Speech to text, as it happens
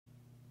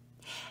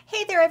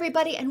Hey there,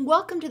 everybody, and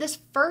welcome to this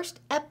first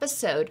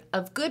episode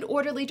of Good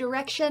Orderly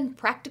Direction,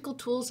 Practical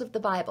Tools of the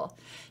Bible.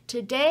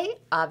 Today,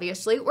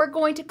 obviously, we're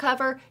going to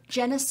cover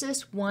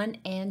Genesis 1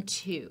 and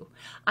 2.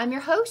 I'm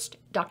your host,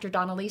 Dr.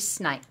 Dawn-Elise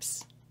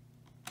Snipes.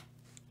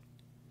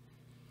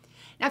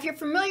 Now, if you're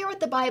familiar with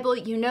the Bible,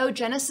 you know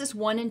Genesis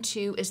 1 and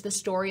 2 is the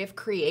story of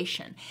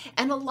creation.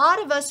 And a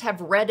lot of us have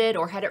read it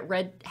or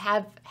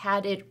have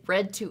had it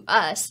read to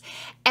us.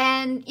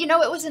 And, you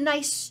know, it was a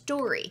nice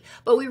story.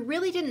 But we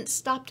really didn't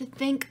stop to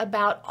think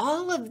about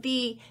all of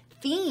the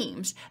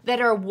themes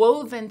that are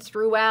woven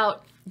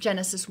throughout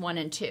Genesis 1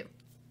 and 2.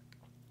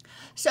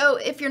 So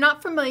if you're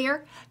not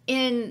familiar,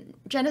 in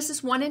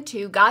Genesis 1 and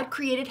 2, God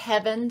created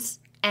heavens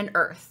and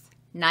earth,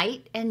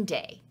 night and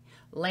day,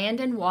 land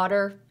and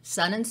water,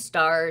 sun and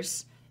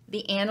stars,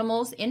 the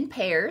animals in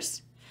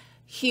pairs,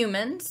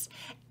 humans,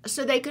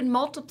 so they could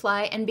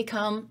multiply and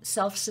become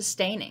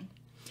self-sustaining.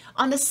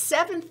 On the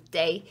seventh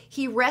day,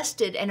 he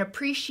rested and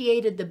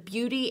appreciated the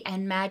beauty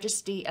and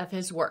majesty of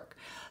his work.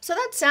 So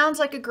that sounds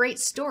like a great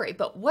story,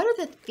 but what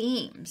are the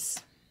themes?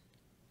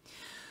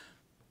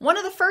 One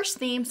of the first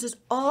themes is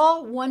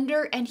awe,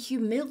 wonder, and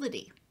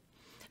humility.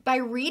 By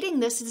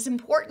reading this, it is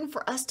important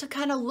for us to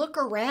kind of look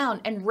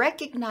around and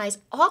recognize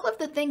all of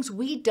the things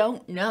we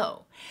don't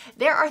know.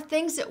 There are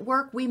things at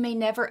work we may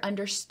never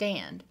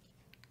understand.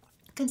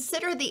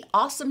 Consider the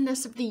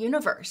awesomeness of the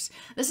universe.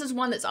 This is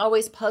one that's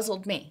always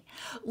puzzled me.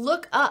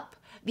 Look up.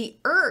 The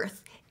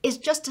Earth is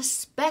just a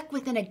speck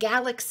within a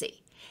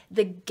galaxy.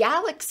 The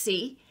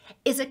galaxy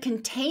is a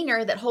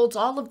container that holds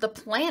all of the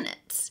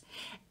planets.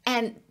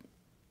 And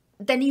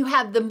then you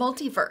have the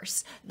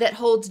multiverse that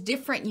holds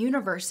different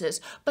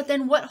universes. But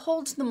then what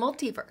holds the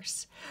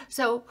multiverse?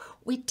 So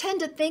we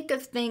tend to think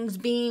of things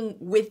being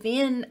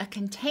within a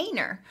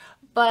container,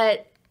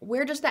 but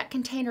where does that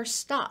container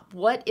stop?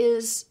 What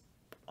is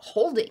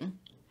holding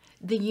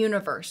the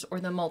universe or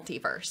the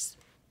multiverse?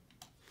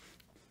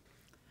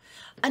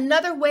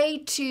 Another way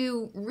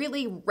to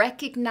really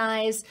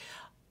recognize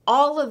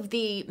all of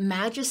the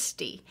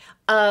majesty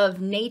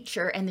of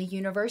nature and the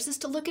universe is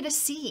to look at a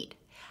seed.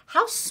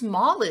 How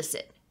small is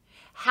it?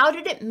 How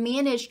did it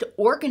manage to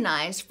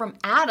organize from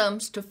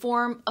atoms to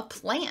form a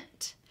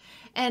plant?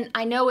 And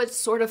I know it's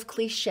sort of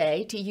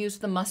cliche to use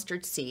the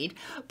mustard seed,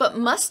 but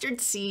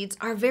mustard seeds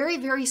are very,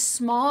 very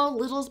small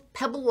little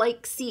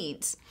pebble-like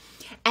seeds.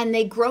 And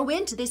they grow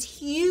into this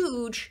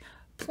huge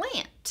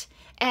plant.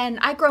 And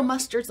I grow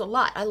mustards a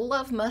lot. I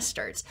love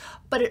mustards.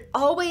 But it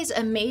always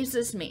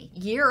amazes me,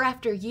 year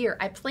after year.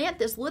 I plant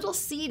this little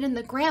seed in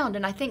the ground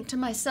and I think to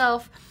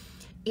myself,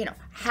 you know,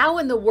 how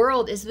in the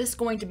world is this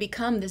going to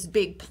become this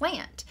big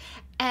plant?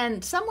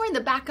 And somewhere in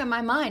the back of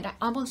my mind, I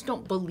almost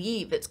don't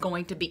believe it's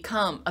going to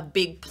become a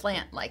big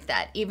plant like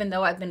that, even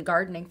though I've been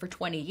gardening for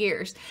 20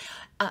 years.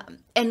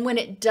 And when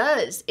it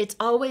does, it's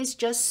always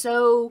just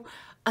so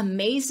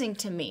amazing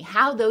to me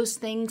how those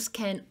things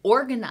can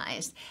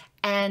organize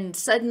and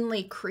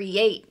suddenly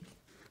create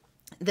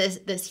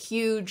this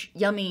huge,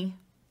 yummy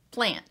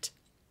plant.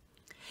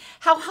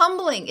 How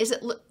humbling is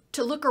it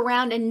to look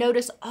around and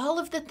notice all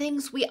of the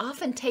things we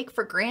often take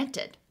for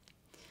granted?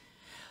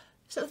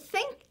 So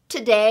think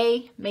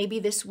today, maybe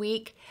this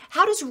week,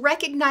 how does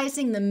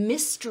recognizing the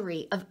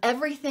mystery of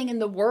everything in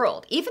the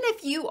world, even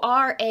if you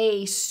are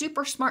a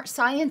super smart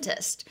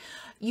scientist,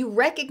 you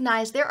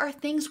recognize there are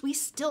things we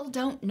still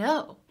don't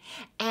know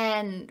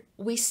and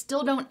we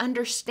still don't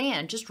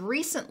understand. Just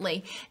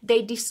recently,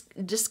 they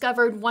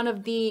discovered one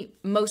of the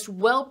most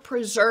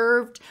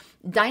well-preserved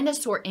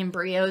dinosaur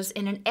embryos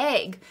in an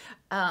egg.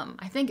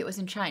 I think it was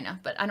in China,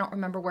 but I don't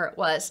remember where it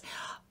was.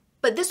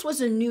 But this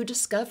was a new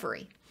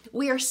discovery.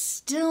 We are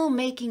still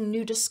making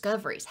new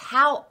discoveries.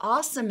 How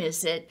awesome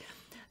is it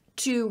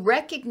to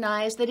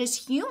recognize that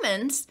as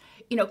humans,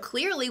 you know,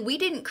 clearly we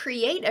didn't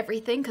create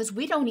everything because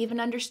we don't even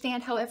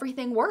understand how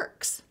everything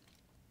works.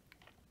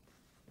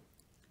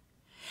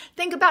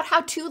 Think about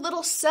how two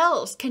little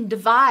cells can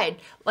divide,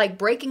 like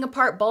breaking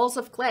apart balls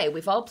of clay.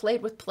 We've all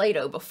played with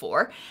Play-Doh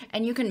before,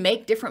 and you can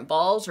make different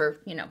balls,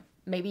 or, you know,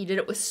 maybe you did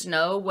it with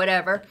snow,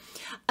 whatever.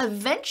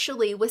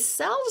 Eventually, with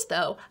cells,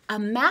 though, a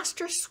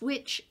master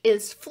switch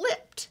is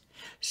flipped.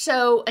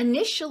 So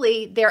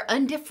initially, they're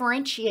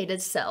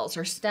undifferentiated cells,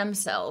 or stem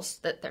cells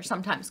that they're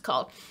sometimes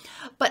called.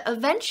 But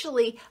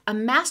eventually, a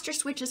master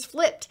switch is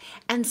flipped,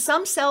 and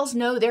some cells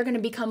know they're going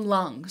to become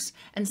lungs,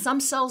 and some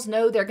cells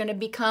know they're going to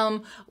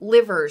become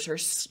livers or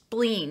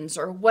spleens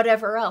or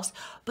whatever else.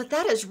 But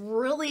that is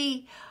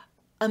really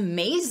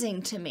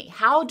amazing to me.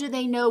 How do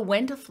they know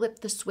when to flip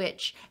the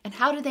switch, and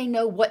how do they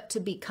know what to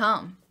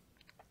become?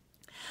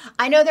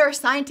 I know there are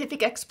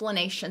scientific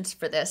explanations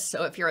for this.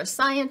 So if you're a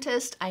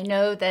scientist, I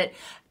know that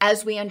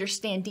as we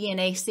understand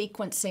DNA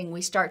sequencing,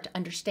 we start to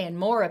understand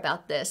more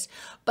about this.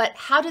 But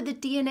how did the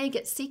DNA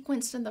get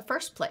sequenced in the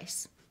first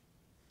place?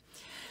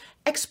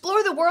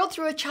 Explore the world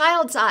through a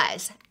child's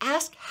eyes.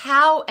 Ask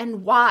how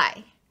and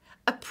why.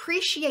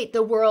 Appreciate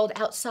the world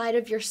outside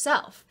of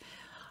yourself.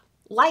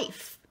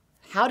 Life,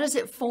 how does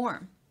it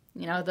form?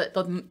 You know,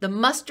 the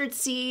mustard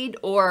seed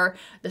or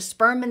the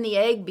sperm and the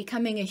egg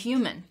becoming a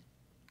human.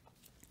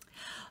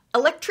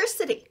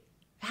 Electricity,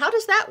 how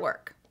does that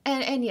work?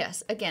 And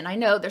yes, again, I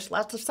know there's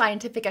lots of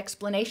scientific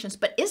explanations,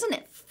 but isn't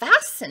it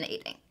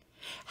fascinating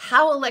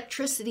how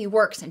electricity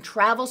works and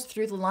travels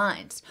through the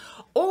lines?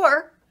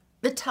 Or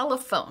the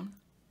telephone,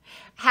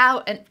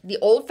 the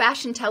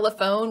old-fashioned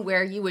telephone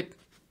where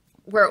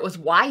it was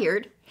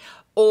wired,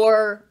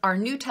 or our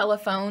new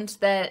telephones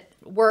that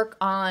work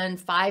on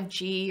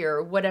 5G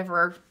or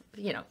whatever,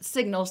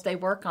 signals they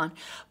work on.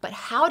 But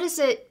how does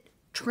it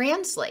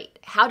translate?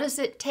 How does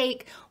it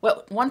take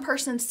what one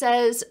person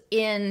says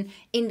in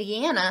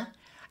Indiana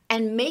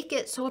and make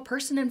it so a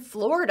person in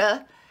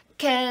Florida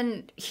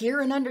can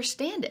hear and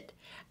understand it?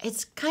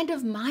 It's kind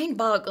of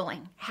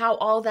mind-boggling how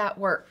all that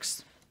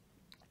works.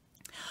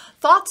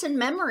 Thoughts and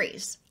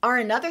memories are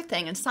another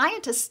thing, and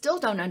scientists still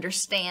don't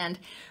understand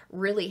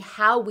really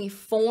how we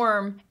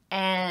form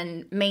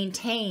and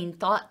maintain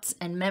thoughts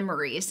and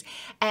memories.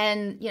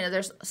 And,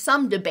 there's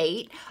some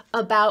debate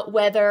about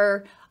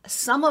whether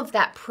some of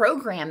that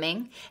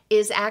programming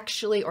is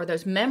actually, or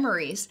those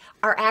memories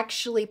are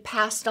actually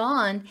passed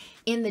on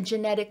in the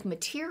genetic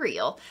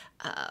material.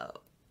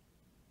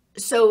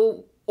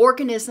 So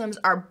organisms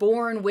are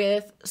born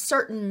with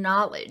certain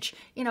knowledge.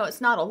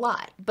 It's not a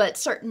lot, but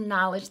certain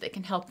knowledge that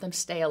can help them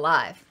stay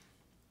alive.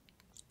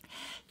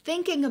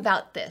 Thinking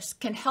about this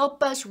can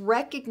help us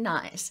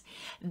recognize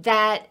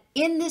that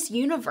in this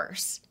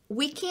universe,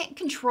 we can't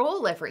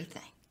control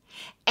everything.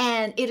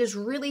 And it is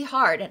really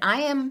hard. And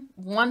I am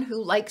one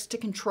who likes to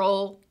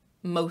control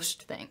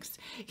most things.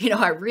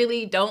 I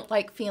really don't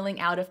like feeling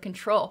out of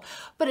control.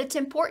 But it's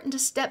important to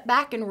step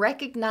back and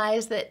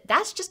recognize that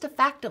that's just a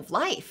fact of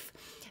life.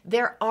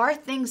 There are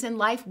things in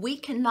life we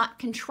cannot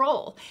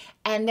control.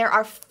 And there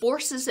are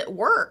forces at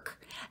work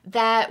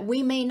that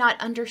we may not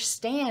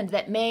understand,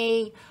 that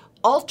may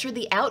alter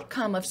the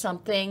outcome of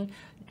something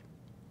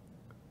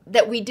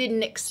that we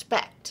didn't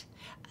expect.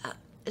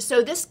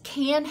 So this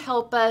can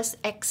help us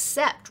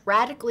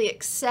radically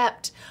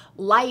accept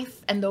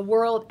life and the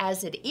world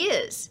as it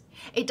is.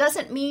 It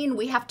doesn't mean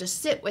we have to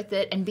sit with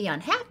it and be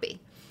unhappy.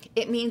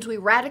 It means we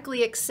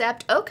radically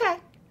accept, okay,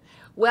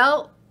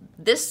 well,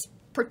 this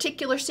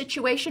particular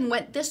situation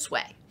went this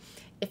way.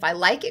 If I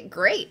like it,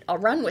 great, I'll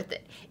run with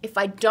it. If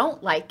I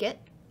don't like it,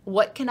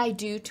 what can I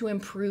do to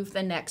improve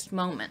the next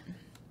moment?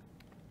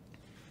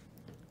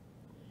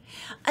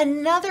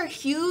 Another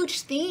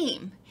huge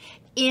theme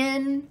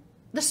in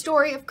the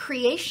story of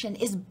creation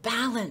is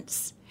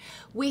balance.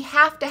 We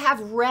have to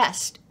have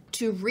rest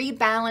to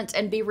rebalance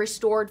and be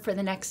restored for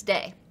the next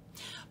day.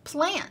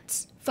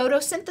 Plants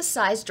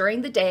photosynthesize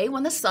during the day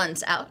when the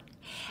sun's out,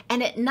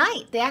 and at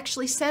night they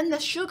actually send the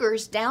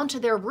sugars down to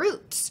their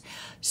roots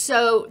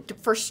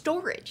for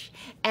storage,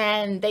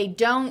 and they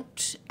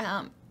don't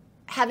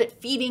have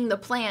it feeding the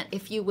plant,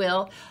 if you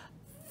will,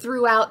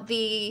 throughout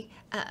the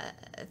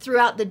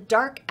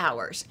dark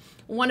hours.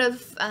 One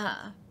of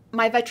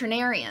my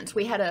veterinarians,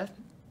 we had a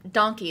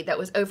donkey that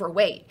was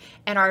overweight,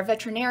 and our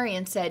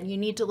veterinarian said you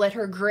need to let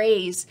her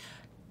graze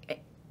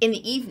in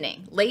the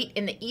evening, late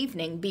in the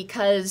evening,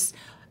 because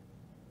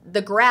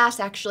the grass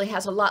actually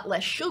has a lot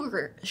less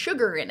sugar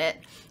in it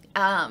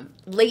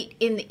late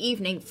in the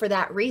evening for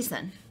that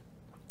reason.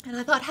 And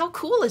I thought, how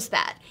cool is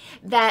that?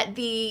 That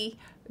the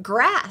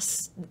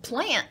grass,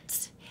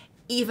 plants,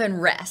 even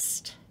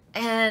rest.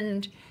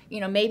 And,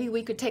 maybe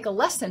we could take a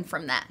lesson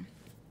from that.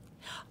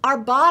 Our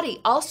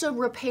body also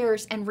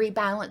repairs and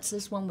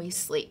rebalances when we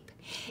sleep.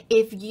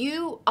 If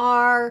you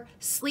are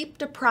sleep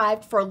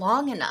deprived for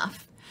long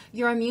enough,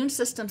 your immune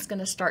system's going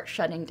to start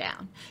shutting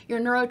down. Your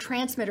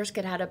neurotransmitters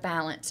get out of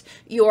balance.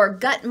 Your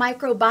gut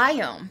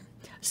microbiome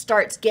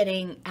starts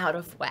getting out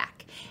of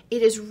whack.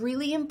 It is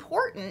really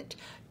important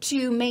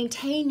to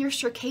maintain your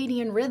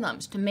circadian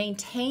rhythms, to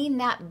maintain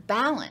that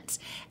balance.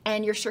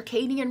 And your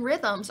circadian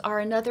rhythms are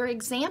another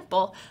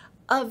example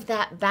of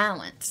that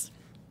balance.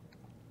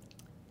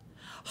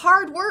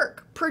 Hard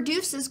work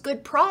produces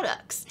good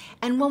products,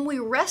 and when we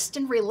rest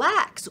and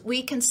relax,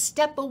 we can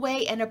step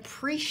away and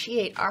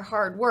appreciate our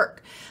hard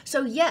work.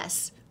 So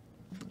yes,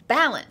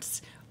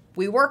 balance.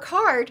 We work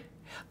hard,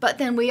 but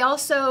then we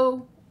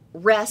also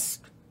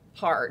rest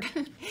hard,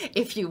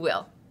 if you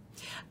will.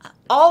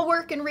 All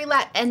work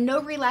and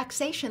no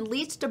relaxation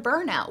leads to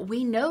burnout.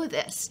 We know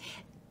this.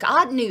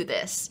 God knew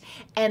this.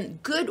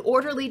 And good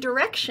orderly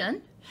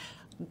direction,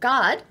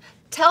 God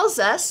tells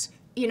us,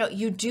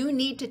 you do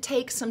need to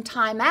take some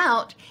time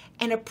out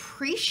and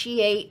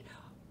appreciate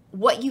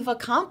what you've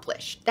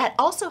accomplished. That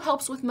also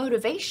helps with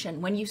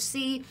motivation. When you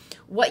see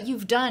what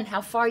you've done,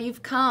 how far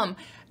you've come,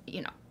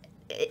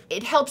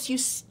 it helps you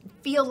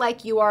feel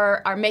like you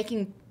are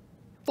making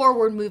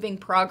forward-moving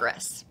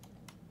progress.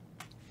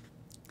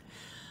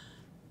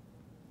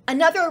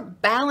 Another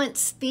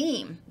balance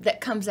theme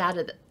that comes out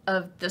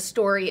of the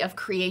story of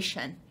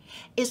creation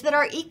is that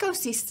our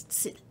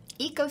ecosystems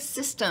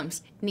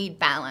need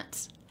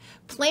balance.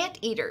 Plant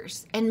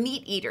eaters and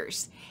meat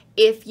eaters,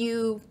 if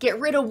you get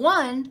rid of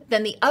one,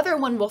 then the other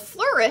one will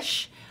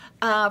flourish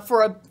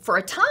for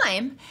a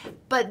time,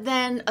 but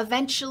then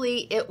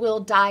eventually it will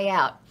die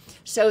out.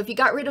 So if you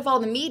got rid of all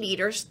the meat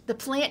eaters, the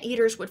plant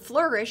eaters would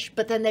flourish,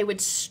 but then they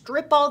would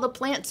strip all the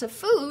plants of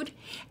food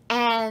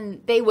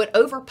and they would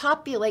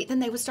overpopulate, then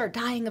they would start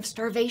dying of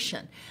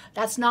starvation.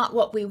 That's not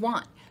what we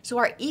want. So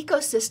our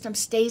ecosystem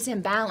stays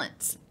in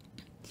balance.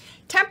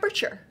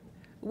 Temperature.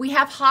 We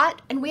have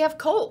hot and we have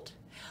cold.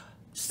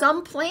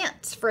 Some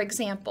plants, for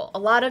example, a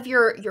lot of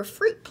your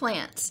fruit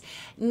plants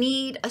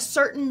need a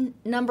certain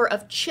number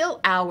of chill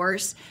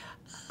hours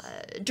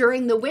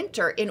during the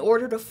winter in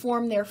order to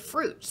form their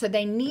fruit. So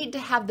they need to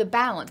have the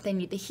balance. They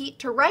need the heat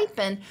to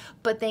ripen,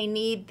 but they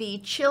need the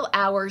chill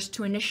hours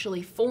to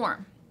initially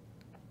form.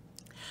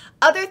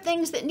 Other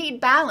things that need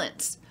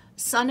balance,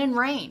 sun and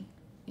rain.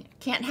 You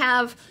can't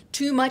have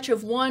too much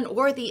of one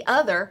or the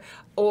other,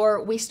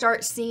 or we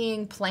start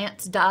seeing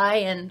plants die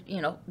and,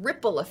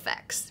 ripple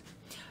effects.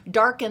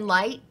 Dark and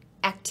light,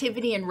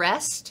 activity and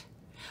rest,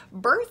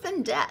 birth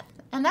and death.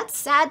 And that's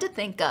sad to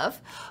think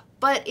of,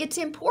 but it's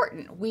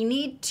important. We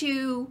need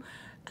to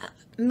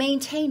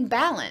maintain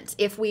balance.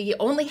 If we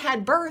only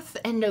had birth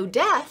and no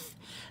death,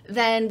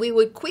 then we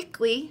would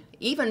quickly,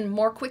 even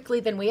more quickly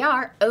than we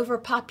are,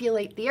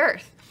 overpopulate the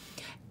earth.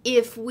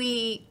 If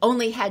we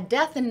only had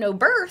death and no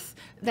birth,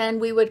 then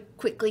we would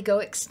quickly go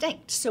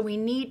extinct. So we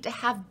need to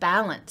have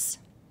balance.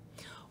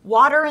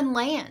 Water and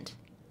land.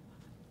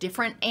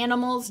 Different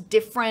animals,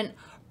 different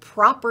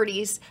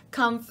properties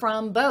come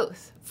from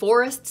both.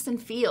 Forests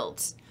and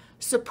fields.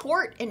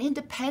 Support and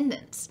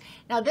independence.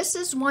 Now this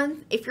is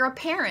one, if you're a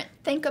parent,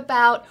 think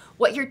about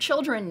what your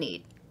children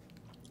need.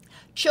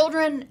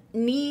 Children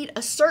need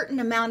a certain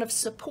amount of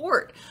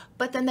support,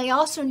 but then they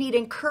also need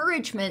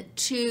encouragement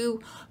to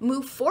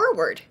move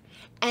forward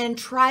and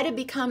try to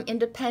become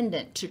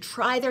independent, to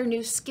try their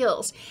new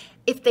skills.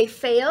 If they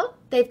fail,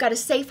 they've got a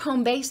safe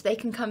home base they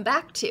can come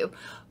back to,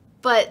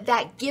 but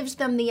that gives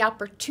them the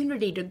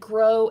opportunity to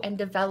grow and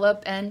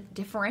develop and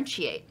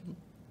differentiate.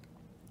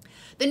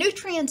 The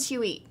nutrients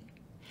you eat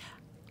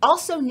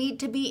also need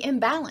to be in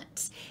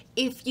balance.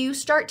 If you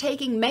start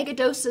taking mega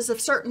doses of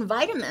certain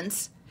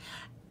vitamins,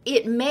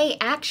 it may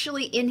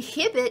actually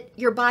inhibit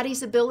your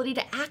body's ability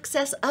to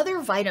access other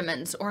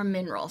vitamins or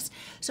minerals.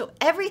 So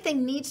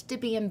everything needs to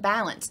be in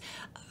balance.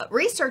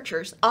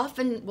 Researchers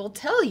often will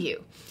tell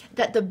you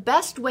that the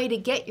best way to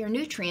get your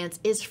nutrients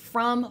is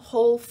from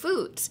whole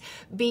foods,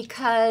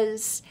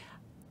 because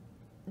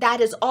that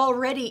is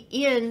already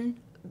in,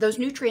 those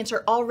nutrients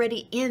are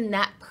already in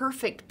that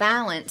perfect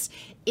balance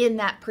in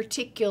that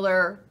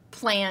particular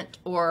plant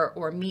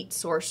or meat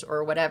source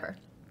or whatever.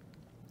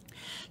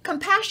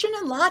 Compassion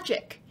and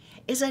logic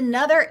is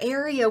another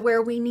area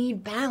where we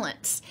need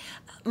balance.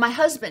 My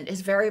husband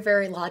is very,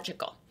 very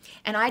logical,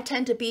 and I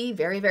tend to be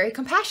very, very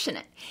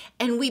compassionate.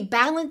 And we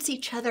balance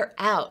each other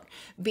out,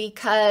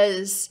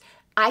 because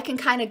I can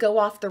kind of go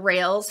off the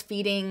rails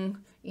feeding,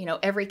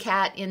 every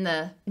cat in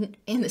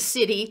the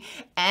city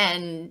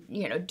and,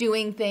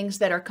 doing things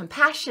that are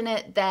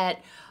compassionate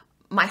that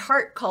my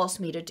heart calls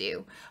me to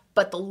do.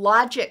 But the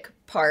logic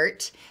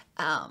part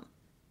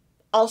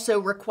also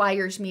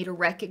requires me to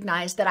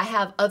recognize that I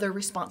have other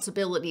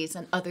responsibilities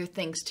and other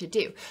things to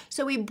do.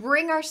 So we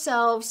bring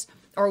ourselves,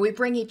 or we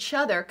bring each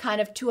other,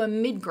 kind of to a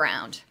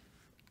mid-ground.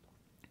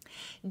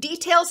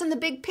 Details in the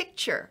big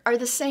picture are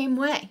the same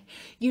way.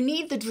 You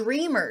need the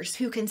dreamers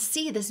who can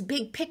see this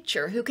big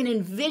picture, who can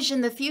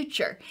envision the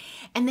future.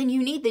 And then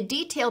you need the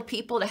detailed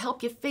people to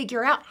help you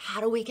figure out,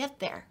 how do we get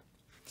there?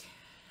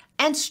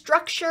 And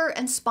structure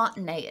and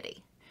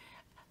spontaneity.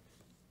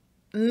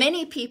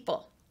 Many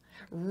people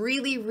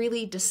really,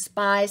 really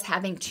despise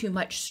having too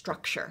much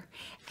structure,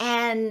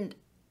 and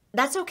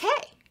that's okay.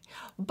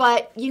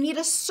 But you need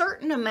a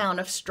certain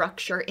amount of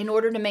structure in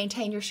order to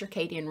maintain your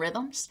circadian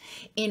rhythms,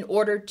 in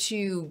order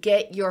to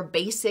get your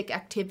basic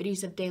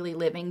activities of daily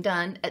living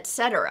done,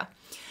 etc.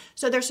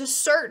 So there's a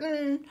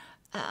certain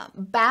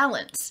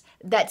balance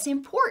that's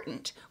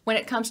important when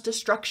it comes to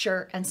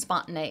structure and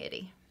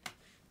spontaneity.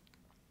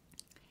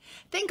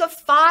 Think of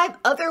 5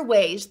 other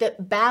ways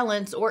that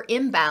balance or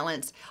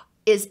imbalance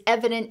is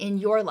evident in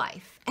your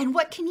life, and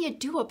what can you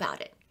do about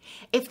it?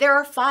 If there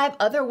are 5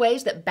 other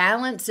ways that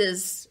balance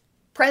is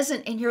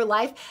present in your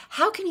life,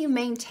 how can you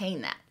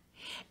maintain that?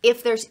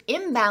 If there's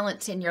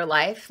imbalance in your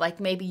life, like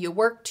maybe you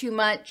work too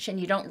much and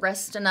you don't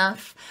rest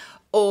enough,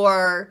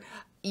 or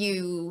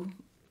you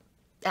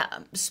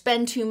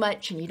spend too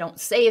much and you don't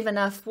save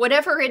enough,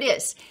 whatever it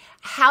is,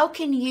 how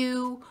can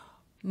you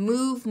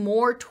move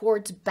more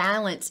towards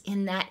balance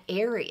in that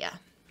area?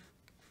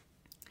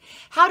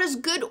 How does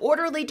good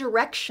orderly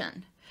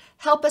direction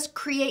help us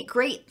create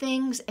great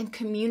things and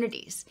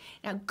communities?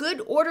 Now,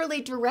 good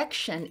orderly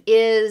direction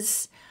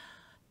is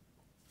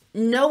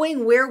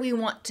knowing where we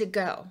want to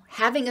go,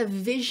 having a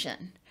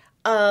vision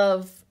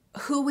of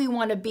who we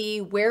want to be,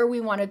 where we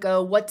want to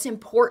go, what's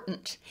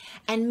important,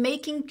 and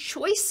making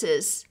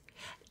choices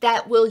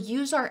that will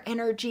use our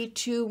energy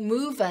to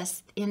move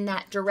us in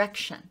that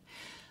direction.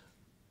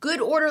 Good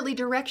orderly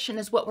direction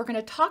is what we're going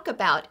to talk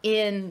about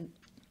in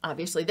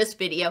obviously this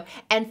video,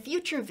 and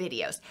future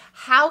videos.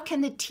 How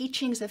can the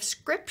teachings of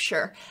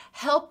Scripture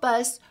help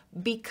us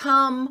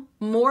become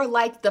more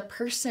like the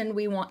person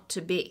we want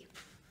to be?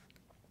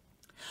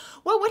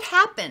 What would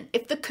happen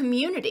if the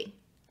community,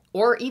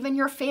 or even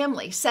your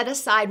family, set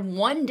aside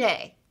one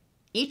day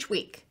each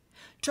week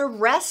to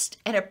rest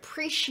and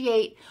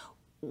appreciate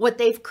what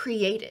they've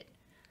created,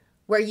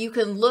 where you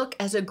can look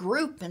as a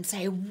group and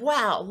say,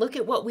 wow, look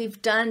at what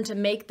we've done to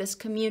make this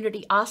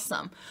community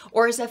awesome.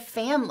 Or as a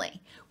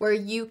family, where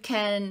you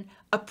can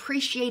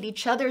appreciate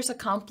each other's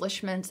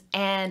accomplishments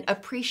and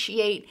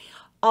appreciate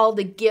all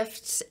the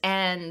gifts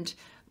and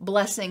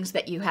blessings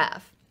that you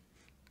have.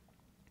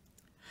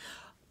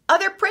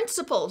 Other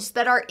principles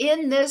that are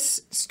in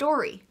this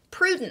story: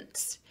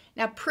 prudence.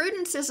 Now,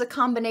 prudence is a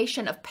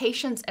combination of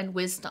patience and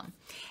wisdom.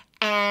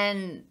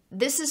 And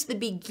this is the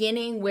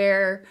beginning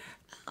where,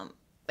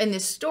 in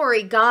this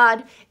story,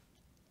 God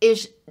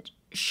is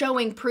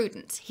showing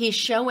prudence. He's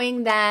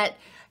showing that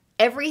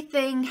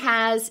everything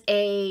has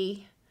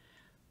a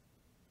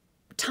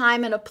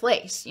time and a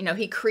place. You know,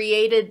 he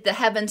created the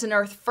heavens and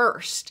earth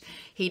first.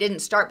 He didn't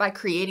start by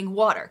creating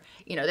water.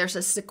 You know, there's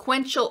a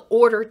sequential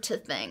order to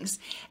things.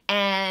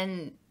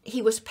 And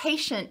he was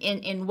patient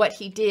in what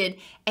he did,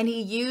 and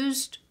he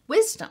used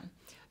wisdom.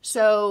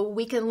 So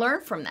we can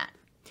learn from that.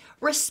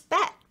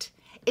 Respect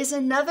is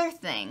another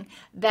thing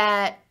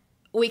that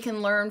we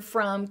can learn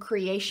from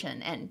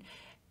creation. And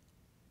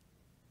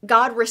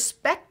God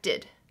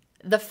respected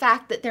the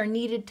fact that there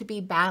needed to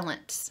be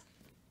balance.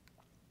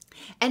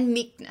 And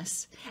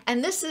meekness.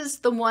 And this is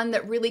the one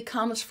that really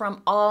comes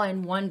from awe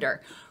and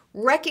wonder,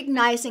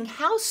 recognizing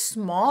how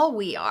small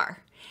we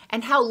are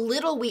and how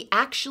little we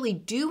actually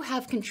do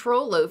have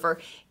control over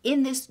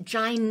in this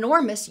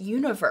ginormous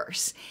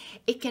universe.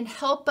 It can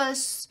help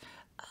us,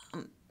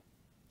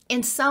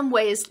 in some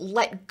ways,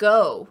 let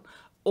go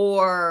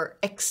or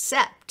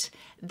accept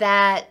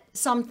that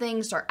some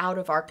things are out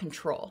of our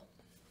control.